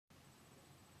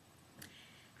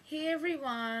Hey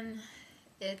everyone,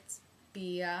 it's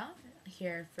Bia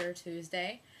here for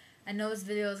Tuesday. I know this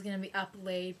video is going to be up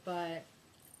late, but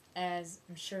as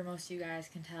I'm sure most of you guys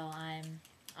can tell, I'm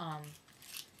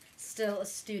still a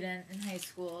student in high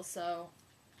school, so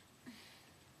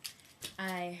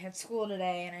I have school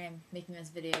today and I am making this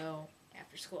video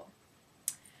after school.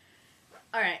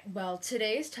 Alright, well,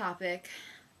 today's topic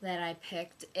that I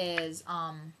picked is,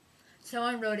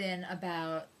 someone wrote in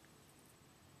about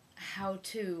how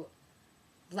to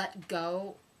let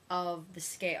go of the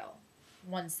scale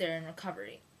once they're in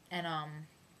recovery. And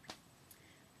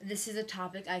this is a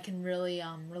topic I can really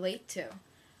relate to,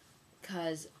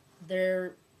 because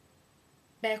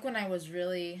back when I was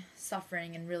really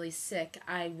suffering and really sick,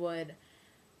 I would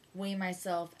weigh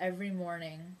myself every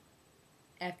morning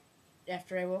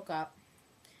after I woke up.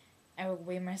 I would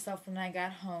weigh myself when I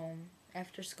got home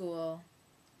after school.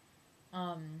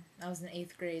 I was in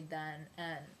 8th grade then,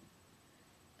 and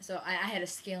so I had a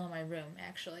scale in my room,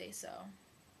 actually, so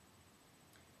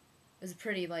it was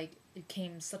it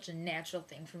became such a natural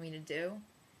thing for me to do,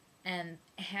 and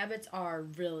habits are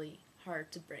really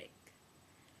hard to break.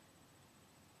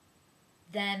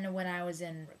 Then when I was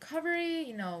in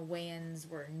recovery, weigh-ins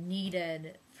were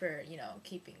needed for,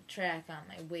 keeping track on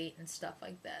my weight and stuff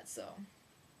like that, so,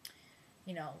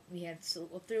 we had to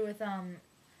go through with them,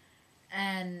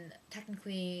 and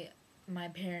technically my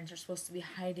parents are supposed to be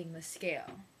hiding the scale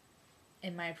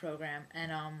in my program,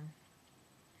 and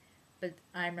but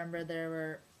I remember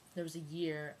there was a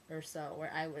year or so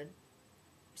where I would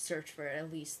search for it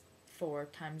at least 4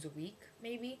 times a week,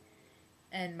 maybe.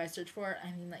 And by search for it,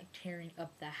 I mean like tearing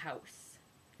up the house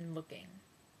and looking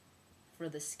for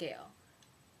the scale,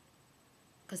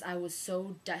 because I was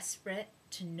so desperate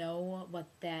to know what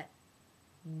that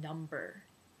number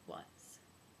was.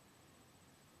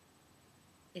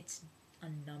 It's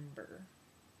a number.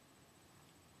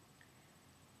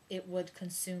 It would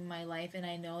consume my life, and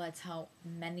I know that's how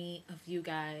many of you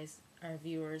guys, our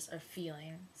viewers, are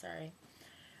feeling,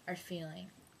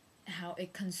 how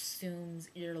it consumes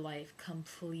your life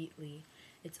completely.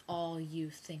 It's all you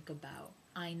think about.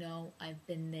 I know, I've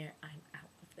been there, I'm out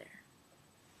of there.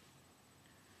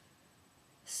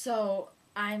 So,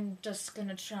 I'm just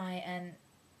gonna try and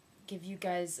give you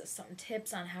guys some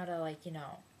tips on how to,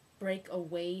 break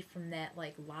away from that,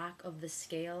 lock of the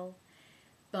scale.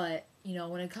 But,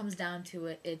 when it comes down to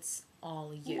it, it's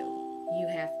all you. You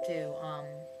have to,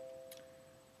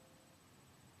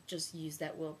 just use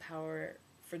that willpower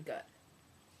for good.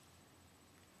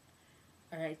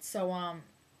 Alright, so,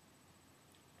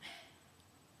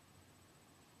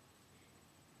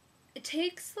 it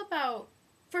takes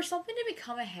for something to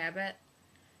become a habit,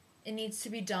 it needs to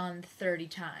be done 30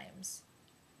 times.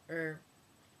 Or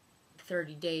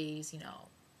 30 days,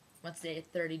 let's say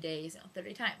 30 days,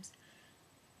 30 times.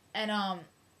 And,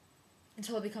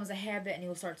 until it becomes a habit and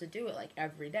you'll start to do it,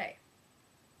 every day.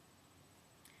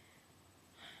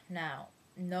 Now,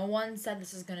 no one said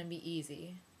this is going to be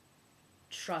easy.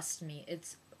 Trust me,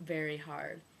 it's very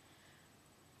hard.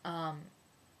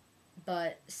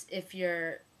 But if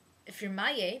you're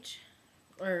my age,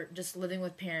 or just living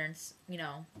with parents,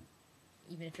 even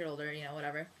if you're older,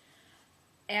 whatever,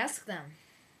 ask them.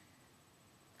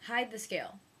 Hide the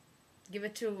scale. Give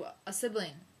it to a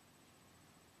sibling.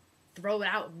 Throw it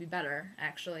out would be better,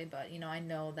 actually, but, I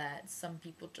know that some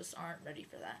people just aren't ready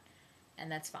for that, and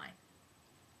that's fine.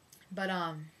 But,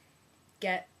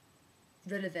 get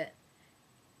rid of it,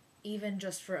 even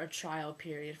just for a trial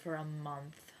period, for a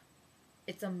month.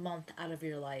 It's a month out of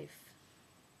your life.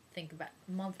 Think about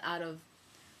it. A month out of,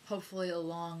 hopefully, a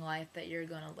long life that you're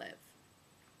gonna live.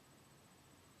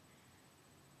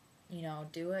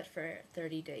 Do it for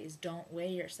 30 days. Don't weigh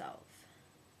yourself.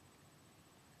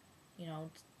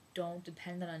 Don't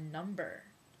depend on a number.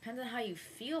 Depend on how you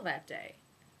feel that day.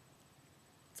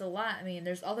 It's a lot. I mean,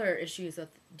 there's other issues with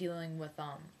dealing with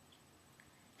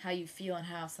how you feel, and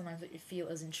how sometimes what you feel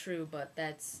isn't true, but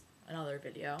that's another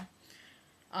video.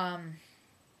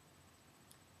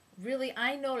 Really,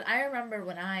 I remember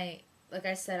when like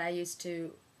I said, I used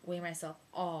to weigh myself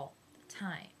all the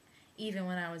time, even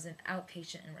when I was an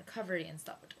outpatient in recovery and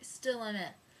stuff, which I still am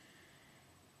in.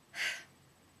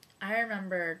 I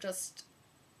remember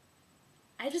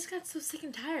I just got so sick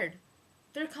and tired.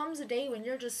 There comes a day when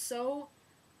you're just so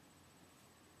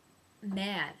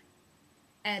mad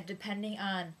at depending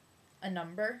on a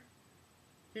number.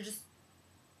 You're just,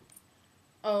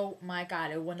 oh my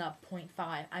god, it went up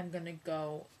 0.5. I'm gonna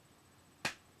go,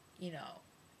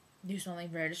 do something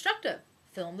very destructive.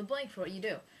 Fill in the blank for what you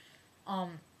do.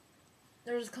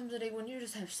 There just comes a day when you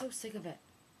just so sick of it.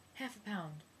 Half a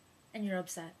pound. And you're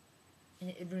upset. And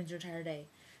it ruins your entire day.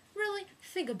 Really?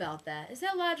 Think about that. Is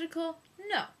that logical?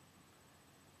 No.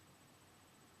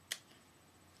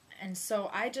 And so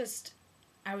I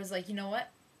was like, you know what?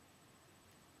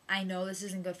 I know this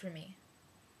isn't good for me.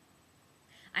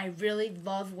 I really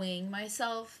love weighing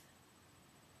myself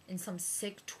in some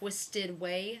sick, twisted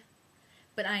way,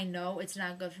 but I know it's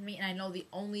not good for me, and I know the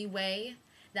only way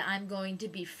that I'm going to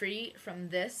be free from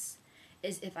this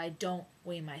is if I don't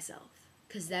weigh myself,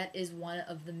 because that is one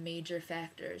of the major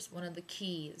factors, one of the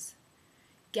keys.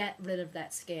 Get rid of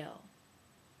that scale.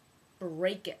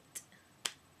 Break it.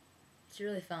 It's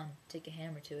really fun. Take a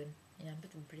hammer to it.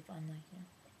 But pretty fun,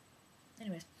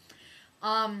 Anyways.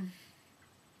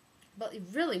 But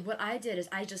really, what I did is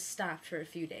I just stopped for a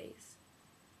few days.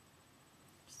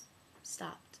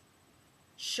 Stopped.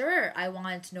 Sure, I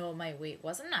wanted to know what my weight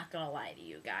was. I'm not gonna lie to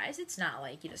you guys. It's not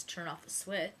like you just turn off a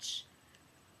switch.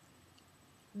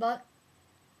 But,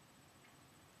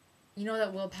 you know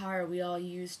that willpower we all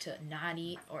use to not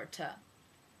eat or to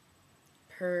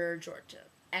purge or to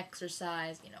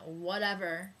exercise,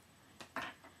 whatever.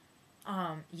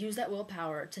 Use that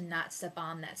willpower to not step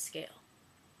on that scale.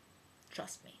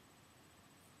 Trust me.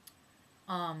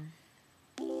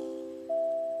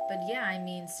 But yeah, I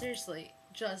mean, seriously,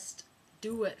 just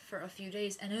do it for a few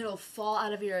days and it'll fall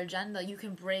out of your agenda. You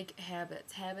can break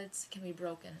habits. Habits can be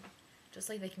broken, just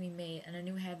like they can be made, and a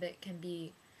new habit can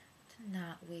be to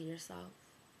not weigh yourself.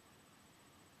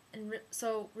 And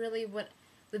so really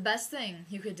the best thing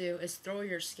you could do is throw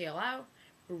your scale out,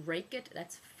 break it.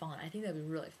 That's fun. I think that'd be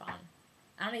really fun.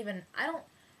 I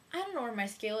don't know where my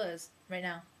scale is right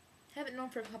now. Haven't known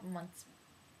for a couple months.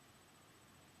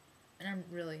 And I'm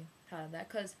really proud of that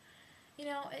because,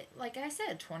 like I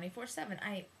said, 24/7,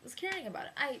 I was caring about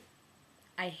it.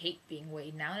 I hate being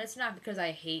weighed now, and it's not because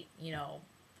I hate,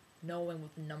 knowing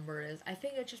what the number is. I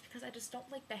think it's just because I just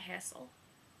don't like the hassle.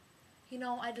 I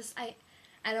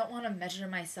don't want to measure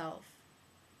myself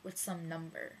with some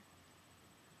number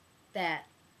that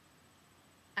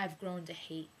I've grown to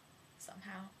hate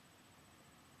somehow.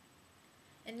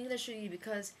 And neither should you,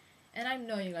 because, and I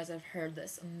know you guys have heard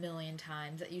this a million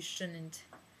times, that you shouldn't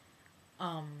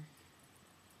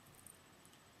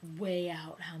weigh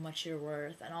out how much you're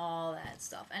worth and all that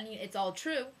stuff. And it's all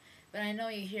true, but I know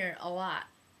you hear it a lot.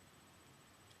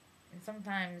 And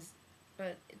sometimes,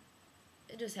 but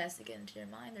it just has to get into your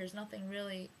mind. There's nothing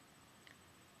really,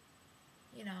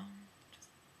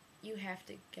 you have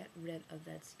to get rid of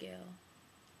that scale.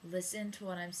 Listen to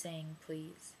what I'm saying,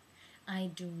 please.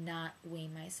 I do not weigh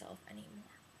myself anymore.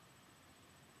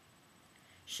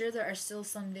 Sure, there are still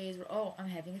some days where, I'm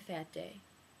having a fat day.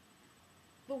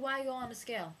 But why go on a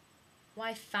scale?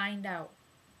 Why find out?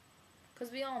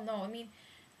 Because we all know,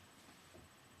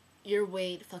 your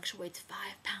weight fluctuates 5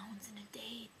 pounds in a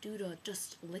day due to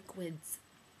just liquids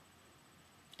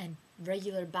and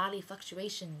regular body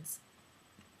fluctuations.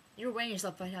 You're weighing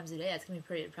yourself 5 times a day. That's going to be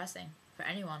pretty depressing for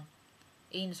anyone,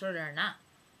 eating disorder or not.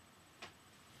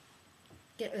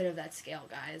 Get rid of that scale,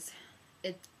 guys.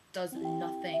 It does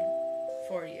nothing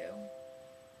for you.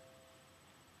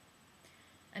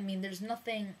 There's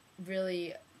nothing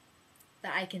really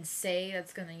that I can say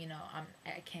that's gonna,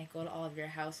 I can't go to all of your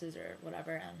houses or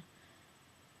whatever and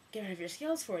get rid of your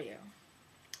scales for you.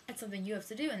 It's something you have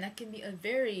to do, and that can be a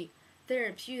very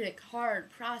therapeutic,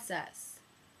 hard process.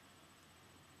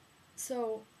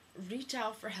 So, reach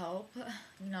out for help. I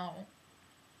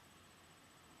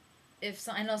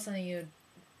know some of you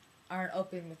aren't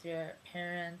open with your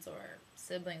parents or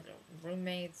siblings or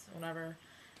roommates, whatever,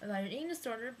 about your eating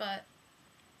disorder, but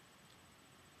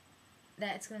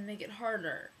that's going to make it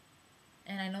harder.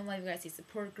 And I know a lot of you guys see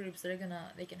support groups that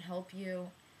they can help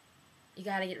you. You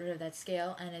got to get rid of that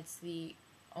scale, and it's the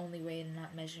only way to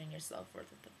not measuring your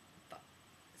self-worth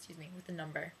with the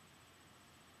number.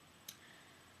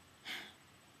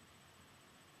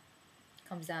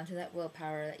 Comes down to that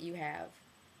willpower that you have,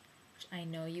 which I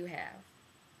know you have.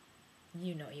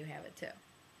 You know you have it too.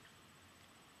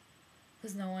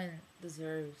 Because no one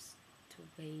deserves to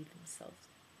weigh themselves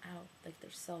out, like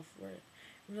their self-worth.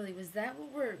 Really, was that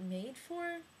what we're made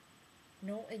for?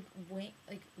 No,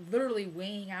 literally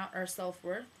weighing out our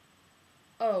self-worth?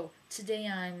 Oh, today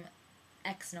I'm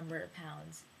X number of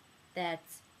pounds.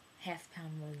 That's half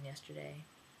pound more than yesterday.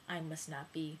 I must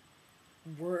not be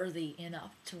worthy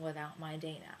enough to live out my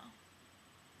day now.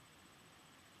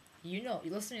 You're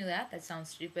listening to that sounds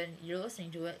stupid. You're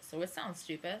listening to it, so it sounds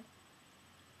stupid.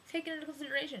 Take it into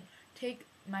consideration. Take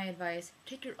my advice.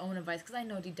 Take your own advice, because I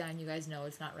know deep down you guys know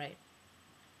it's not right.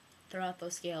 Throw out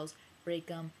those scales. Break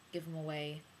them. Give them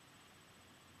away.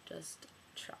 Just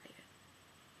try it.